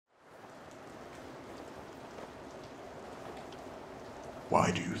Why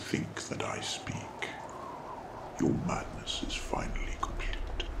do you think that I speak? Your madness is finally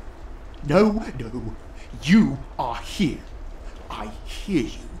complete. No, you are here. I hear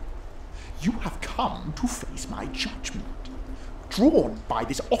you. You have come to face my judgment. Drawn by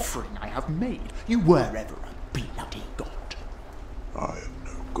this offering I have made, you were ever a bloody god. I am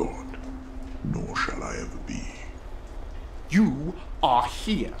no god, nor shall I ever be. You are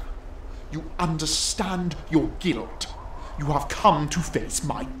here. You understand your guilt. You have come to face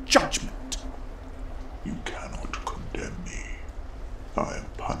my judgment. You cannot condemn me. I am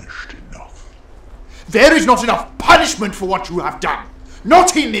punished enough. There is not enough punishment for what you have done.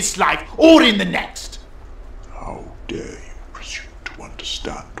 Not in this life or in the next. How dare you presume to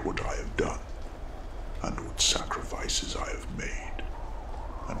understand what I have done, and what sacrifices I have made,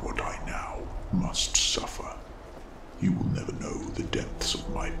 and what I now must suffer. You will never know the depths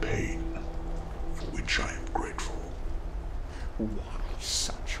of my pain, for which I am grateful. Why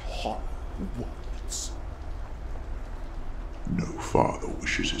such horror words? No father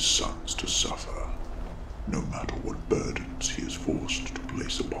wishes his sons to suffer, no matter what burdens he is forced to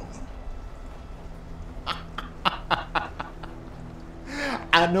place upon them.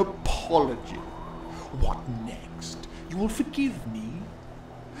 An apology. What next? You will forgive me?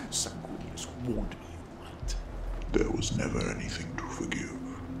 Sanguinius warned me you might. There was never anything to forgive.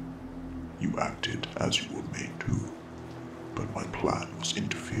 You acted as you were made to, but my plan was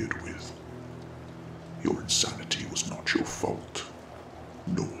interfered with. Your insanity was not your fault,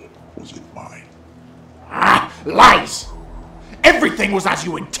 nor was it mine. Ah, lies! Everything was as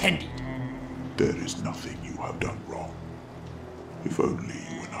you intended. There is nothing you have done wrong. If only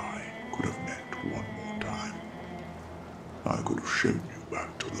you and I could have met one more time, I could have shown you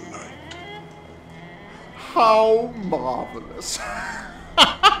back to the light. How marvelous!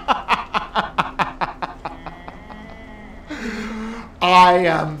 I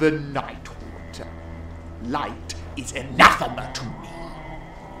am the Night Haunter. Light is anathema to me.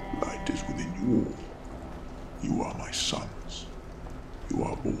 Light is within you all. You are my sons. You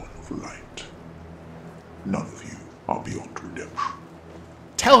are born of light. None of you are beyond redemption.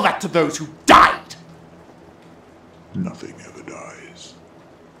 Tell that to those who died! Nothing ever dies.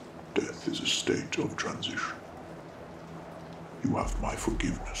 Death is a state of transition. You have my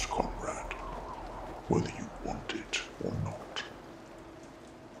forgiveness, Konrad, whether you want it or not.